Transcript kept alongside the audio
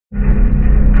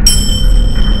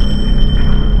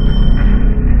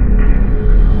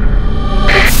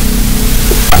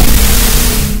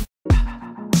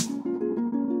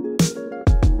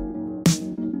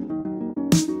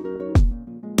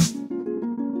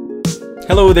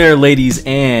Hello there, ladies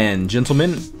and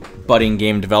gentlemen, budding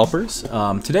game developers.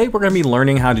 Today we're going to be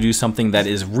learning how to do something that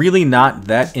is really not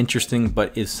that interesting,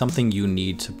 but is something you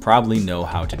need to probably know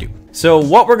how to do. So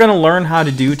what we're going to learn how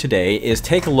to do today is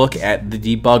take a look at the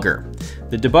debugger.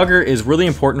 The debugger is really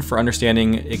important for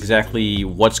understanding exactly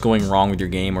what's going wrong with your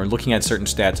game or looking at certain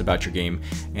stats about your game,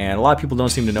 and a lot of people don't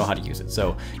seem to know how to use it.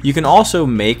 So you can also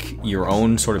make your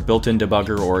own sort of built-in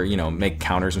debugger, or make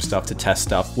counters and stuff to test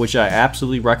stuff, which I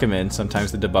absolutely recommend.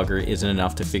 Sometimes the debugger isn't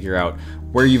enough to figure out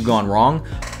where you've gone wrong,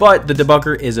 but the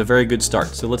debugger is a very good start.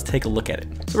 So let's take a look at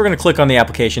it. So we're going to click on the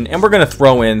application and we're going to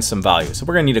throw in some values. So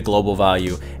we're going to need a global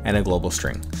value and a global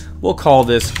string. We'll call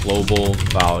this global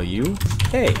value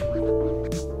A.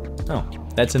 Oh,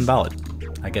 that's invalid.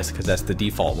 I guess because that's the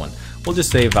default one. We'll just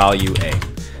say value A.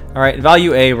 All right,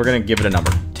 value A, we're going to give it a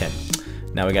number, 10.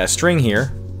 Now we got a string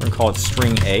here. We're going to call it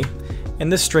string A.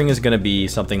 And this string is going to be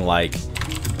something like,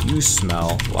 you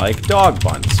smell like dog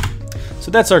buns. So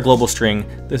that's our global string.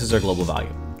 This is our global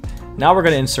value. Now we're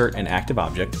going to insert an active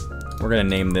object. We're going to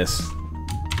name this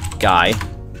guy.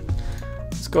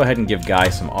 Let's go ahead and give guy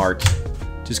some art,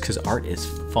 just because art is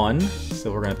fun.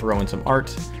 So we're going to throw in some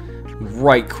art.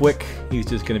 Right quick, he's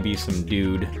just going to be some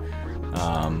dude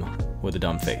with a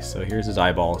dumb face. So here's his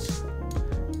eyeballs,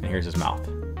 and here's his mouth.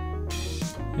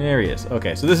 There he is.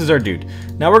 Okay, so this is our dude.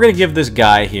 Now we're going to give this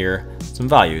guy here some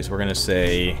values. We're going to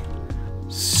say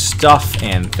stuff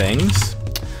and things,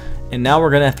 and now we're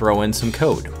going to throw in some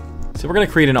code. So we're going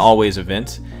to create an always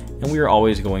event, and we are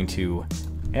always going to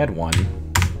add one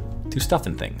to stuff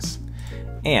and things.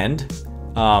 And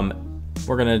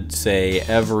we're going to say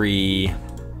every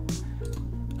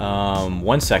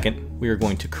 1 second, we are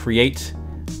going to create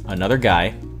another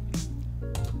guy.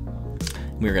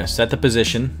 We're going to set the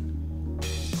position,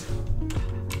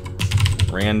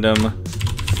 random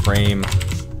frame,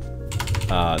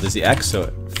 this is the X,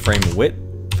 so frame width,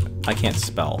 I can't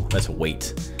spell, that's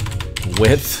weight,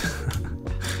 width,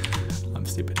 I'm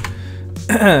stupid.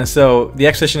 So the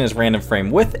X position is random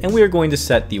frame width, and we are going to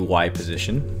set the Y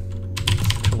position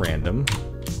to random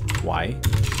Y.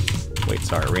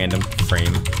 Random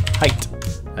frame height.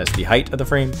 That's the height of the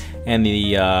frame, and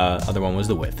the other one was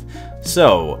the width.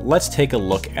 So let's take a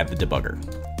look at the debugger.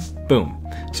 Boom.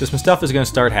 So some stuff is going to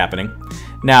start happening.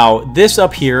 Now this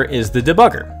up here is the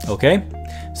debugger, okay?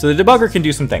 So the debugger can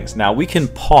do some things. Now we can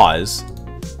pause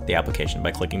the application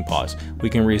by clicking pause. We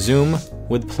can resume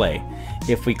with play.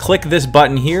 If we click this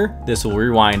button here, this will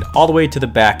rewind all the way to the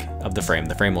back of the frame.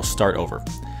 The frame will start over.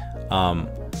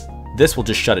 This will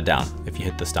just shut it down if you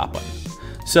hit the stop button.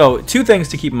 So two things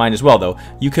to keep in mind as well though.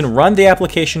 You can run the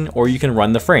application or you can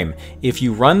run the frame. If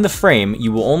you run the frame,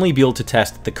 you will only be able to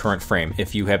test the current frame.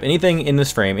 If you have anything in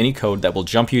this frame, any code that will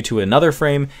jump you to another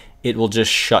frame, it will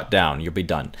just shut down. You'll be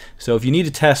done. So if you need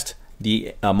to test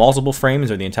the multiple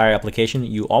frames or the entire application,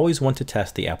 you always want to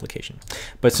test the application.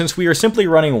 But since we are simply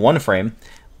running one frame,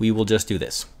 we will just do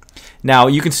this. Now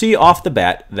you can see off the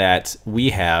bat that we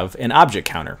have an object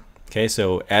counter. Okay,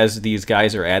 so as these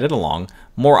guys are added along,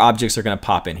 more objects are going to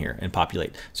pop in here and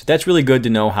populate. So that's really good to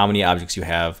know how many objects you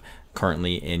have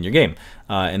currently in your game.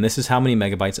 And this is how many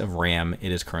megabytes of RAM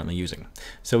it is currently using.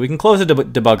 So we can close the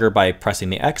debugger by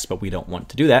pressing the X, but we don't want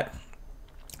to do that.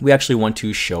 We actually want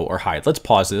to show or hide. Let's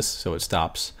pause this so it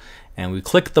stops. And we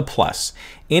click the plus.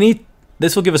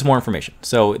 This will give us more information.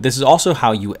 So this is also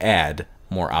how you add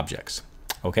more objects.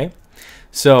 Okay.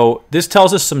 So this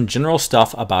tells us some general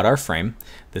stuff about our frame.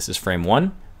 This is frame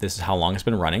 1. This is how long it's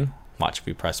been running. Watch, if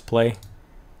we press play,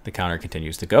 the counter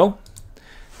continues to go.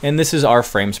 And this is our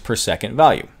frames per second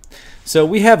value. So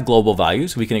we have global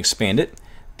values. We can expand it.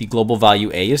 The global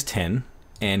value A is 10.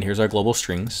 And here's our global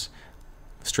strings.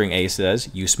 String A says,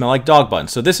 you smell like dog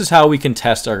buns. So this is how we can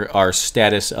test our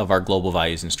status of our global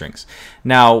values and strings.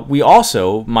 Now, we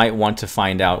also might want to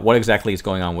find out what exactly is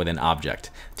going on with an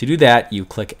object. To do that, you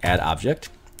click Add Object.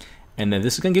 And then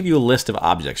this is going to give you a list of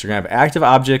objects. You're going to have active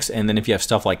objects, and then if you have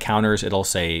stuff like counters, it'll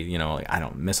say, I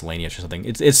don't know, miscellaneous or something.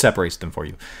 It separates them for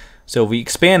you. So if we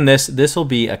expand this, this will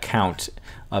be a count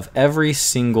of every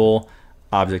single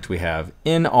object we have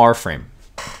in our frame.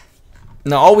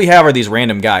 Now all we have are these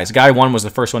random guys. Guy 1 was the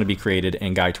first one to be created,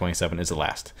 and guy 27 is the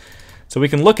last. So we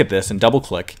can look at this and double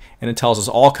click, and it tells us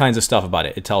all kinds of stuff about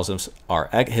it. It tells us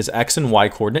his X and Y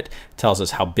coordinate, tells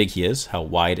us how big he is, how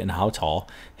wide and how tall,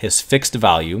 his fixed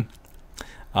value.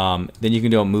 Then you can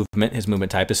do a movement. His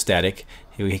movement type is static.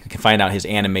 We can find out his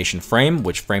animation frame,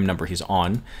 which frame number he's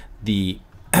on.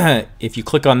 If you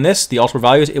click on this, the alter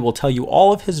values, it will tell you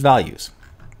all of his values.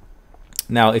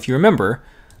 Now, if you remember,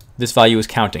 this value is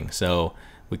counting, so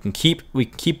we can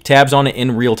keep tabs on it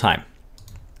in real time.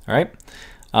 All right.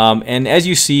 And as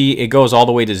you see, it goes all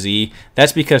the way to Z.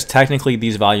 That's because technically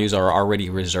these values are already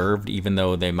reserved, even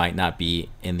though they might not be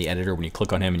in the editor when you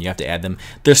click on him and you have to add them.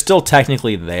 They're still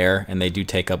technically there, and they do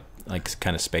take up like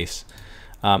kind of space.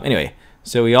 Anyway,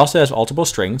 so he also has multiple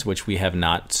strings, which we have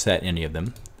not set any of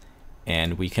them.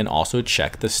 And we can also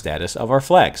check the status of our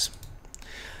flags.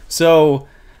 So,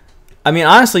 I mean,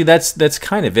 honestly, that's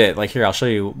kind of it. Like here, I'll show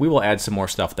you. We will add some more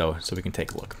stuff though, so we can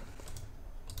take a look.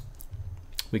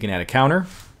 We can add a counter,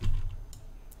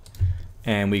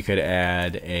 and we could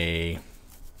add the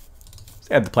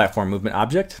platform movement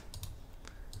object,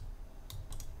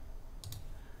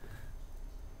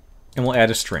 and we'll add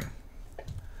a string.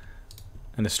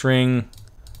 And the string,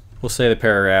 we'll say the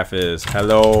paragraph is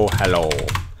hello, hello.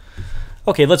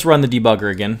 Okay, let's run the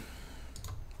debugger again.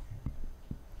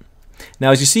 Now,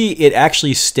 as you see, it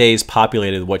actually stays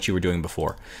populated with what you were doing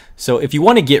before. So if you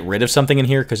want to get rid of something in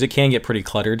here, because it can get pretty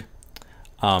cluttered,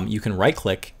 you can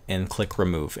right-click and click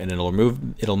Remove, and it'll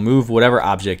move whatever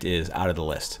object is out of the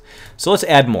list. So let's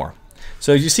add more.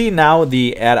 So as you see now,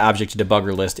 the Add Object to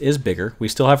Debugger list is bigger. We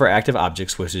still have our active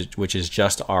objects, which is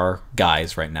just our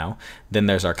guys right now. Then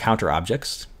there's our counter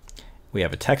objects. We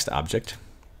have a text object,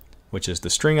 which is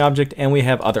the string object, and we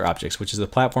have other objects, which is the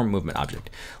platform movement object.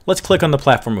 Let's click on the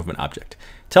platform movement object.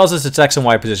 It tells us its X and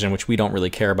Y position, which we don't really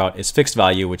care about. It's fixed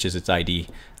value, which is its ID.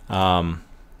 You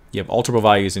have alterable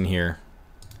values in here,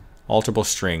 alterable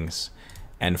strings,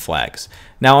 and flags.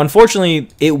 Now, unfortunately,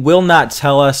 it will not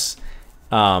tell us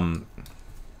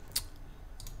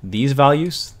these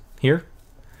values here,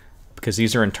 because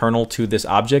these are internal to this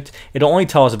object. It'll only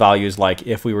tell us values like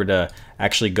if we were to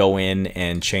actually go in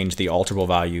and change the alterable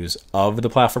values of the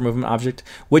platform movement object,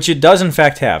 which it does in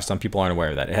fact have. Some people aren't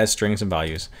aware of that. It has strings and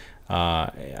values.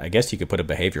 I guess you could put a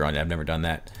behavior on it. I've never done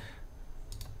that.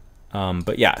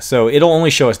 But yeah, so it'll only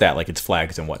show us that, like its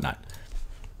flags and whatnot.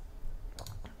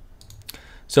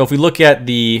 So if we look at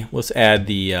the, let's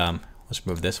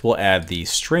remove this. We'll add the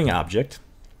string object,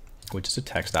 which is a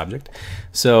text object.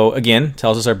 So again,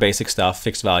 tells us our basic stuff,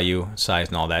 fixed value, size,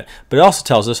 and all that. But it also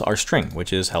tells us our string,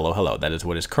 which is hello, hello. That is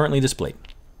what is currently displayed.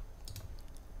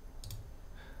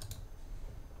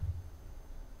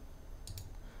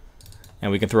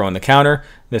 And we can throw in the counter.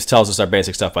 This tells us our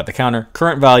basic stuff about the counter: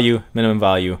 current value, minimum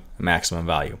value, maximum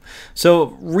value.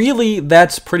 So really,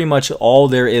 that's pretty much all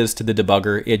there is to the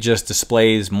debugger. It just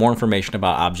displays more information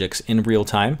about objects in real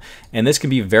time. And this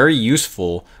can be very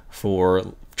useful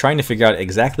for trying to figure out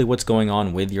exactly what's going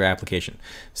on with your application.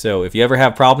 So if you ever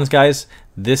have problems, guys,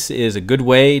 this is a good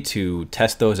way to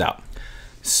test those out.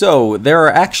 So there are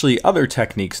actually other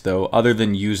techniques, though, other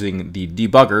than using the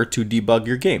debugger to debug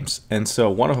your games. And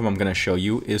so one of them I'm going to show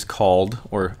you is called,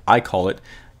 or I call it,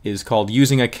 is called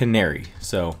using a canary.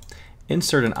 So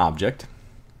insert an object.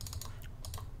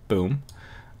 Boom.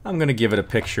 I'm going to give it a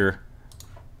picture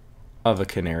of a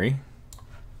canary.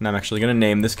 And I'm actually going to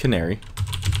name this canary.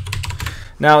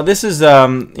 Now this is,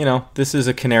 this is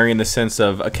a canary in the sense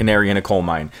of a canary in a coal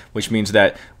mine, which means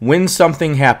that when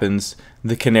something happens,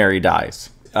 the canary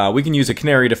dies. We can use a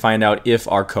canary to find out if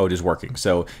our code is working.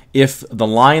 So if the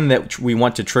line that we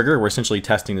want to trigger, we're essentially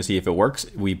testing to see if it works,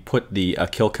 we put the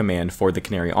kill command for the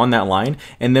canary on that line,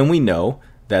 and then we know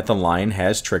that the line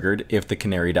has triggered if the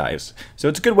canary dies. So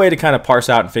it's a good way to kind of parse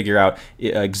out and figure out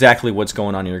exactly what's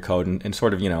going on in your code, and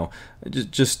sort of,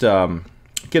 just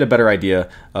get a better idea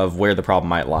of where the problem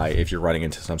might lie if you're running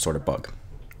into some sort of bug.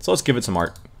 So let's give it some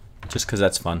art, just because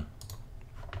that's fun.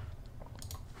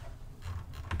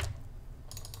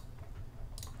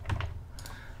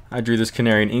 I drew this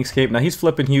canary in Inkscape. Now he's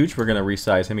flipping huge. We're going to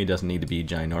resize him. He doesn't need to be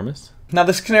ginormous. Now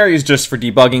this canary is just for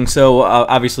debugging, so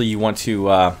obviously you want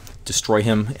to destroy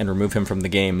him and remove him from the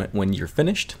game when you're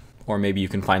finished. Or maybe you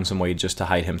can find some way just to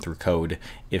hide him through code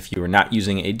if you are not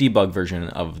using a debug version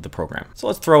of the program. So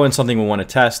let's throw in something we want to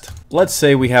test. Let's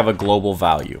say we have a global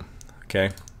value.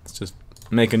 Okay, let's just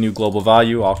make a new global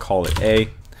value. I'll call it A.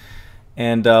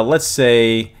 And let's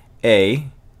say A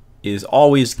is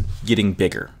always getting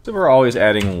bigger. So we're always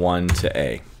adding 1 to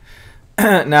A.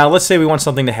 Now let's say we want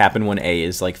something to happen when A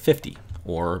is like 50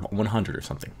 or 100 or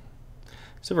something.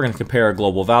 So we're going to compare our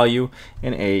global value,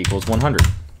 and A equals 100.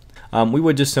 We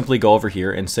would just simply go over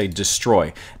here and say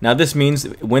destroy. Now this means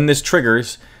when this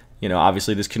triggers,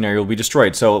 obviously this canary will be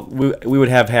destroyed. So we would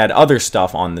have had other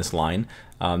stuff on this line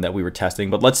that we were testing,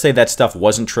 but let's say that stuff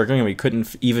wasn't triggering and we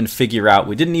couldn't even figure out,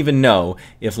 we didn't even know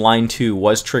if line 2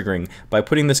 was triggering. By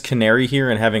putting this canary here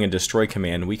and having a destroy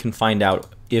command, we can find out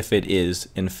if it is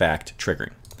in fact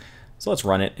triggering. So let's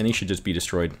run it, and he should just be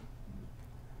destroyed.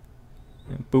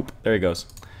 Boop, there he goes.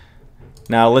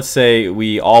 Now let's say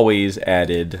we always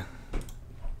added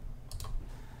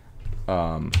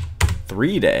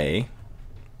 3 to A,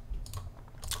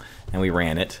 and we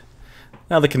ran it.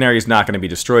 Now the canary is not going to be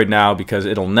destroyed now because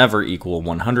it'll never equal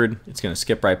 100. It's going to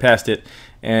skip right past it.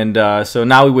 And so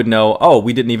now we would know, oh,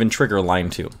 we didn't even trigger line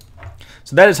 2.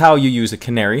 So that is how you use a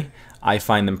canary. I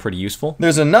find them pretty useful.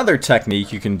 There's another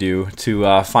technique you can do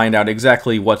to find out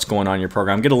exactly what's going on in your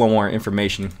program, get a little more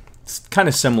information. It's kind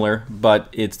of similar, but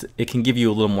it can give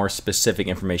you a little more specific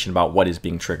information about what is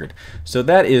being triggered. So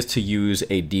that is to use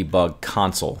a debug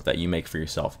console that you make for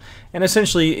yourself. And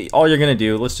essentially, all you're going to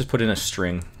do, let's just put in a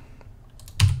string.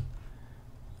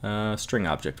 String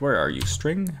object. Where are you?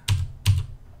 String?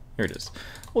 Here it is.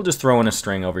 We'll just throw in a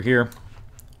string over here.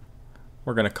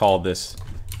 We're going to call this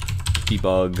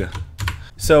debug.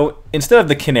 So instead of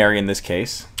the canary in this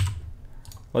case,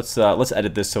 let's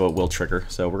edit this so it will trigger.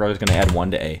 So we're just going to add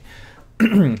 1 to A.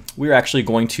 We're actually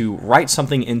going to write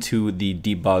something into the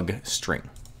debug string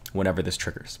whenever this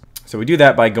triggers. So we do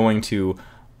that by going to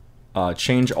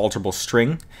change alterable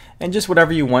string, and just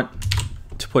whatever you want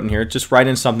to put in here, just write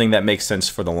in something that makes sense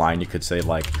for the line. You could say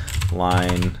like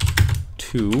line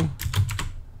 2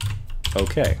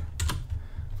 okay,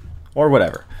 or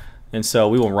whatever. And so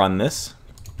we will run this,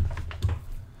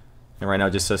 and right now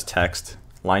it just says text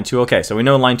line 2 okay. So we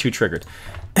know line 2 triggered.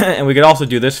 And we could also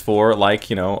do this for, like,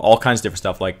 you know, all kinds of different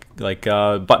stuff, like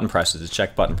button presses, to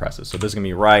check button presses. So this is gonna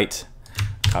be right,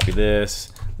 copy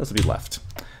this, this will be left.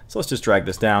 So let's just drag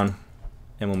this down.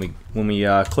 And when we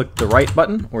click the right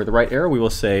button or the right arrow, we will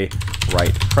say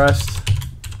right pressed.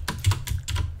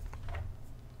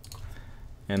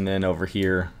 And then over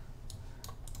here,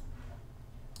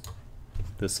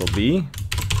 this will be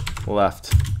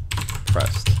left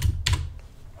pressed.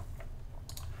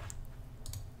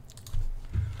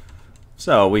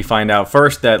 So we find out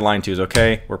first that line 2 is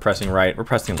okay, we're pressing right, we're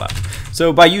pressing left.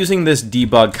 So by using this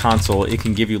debug console, it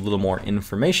can give you a little more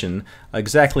information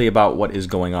exactly about what is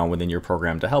going on within your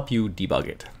program to help you debug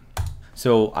it.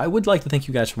 So I would like to thank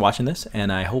you guys for watching this,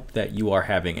 and I hope that you are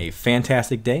having a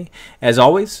fantastic day. As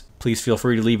always, please feel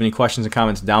free to leave any questions and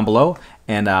comments down below,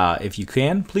 and if you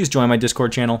can, please join my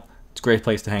Discord channel. It's a great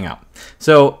place to hang out.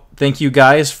 So thank you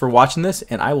guys for watching this,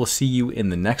 and I will see you in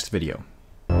the next video.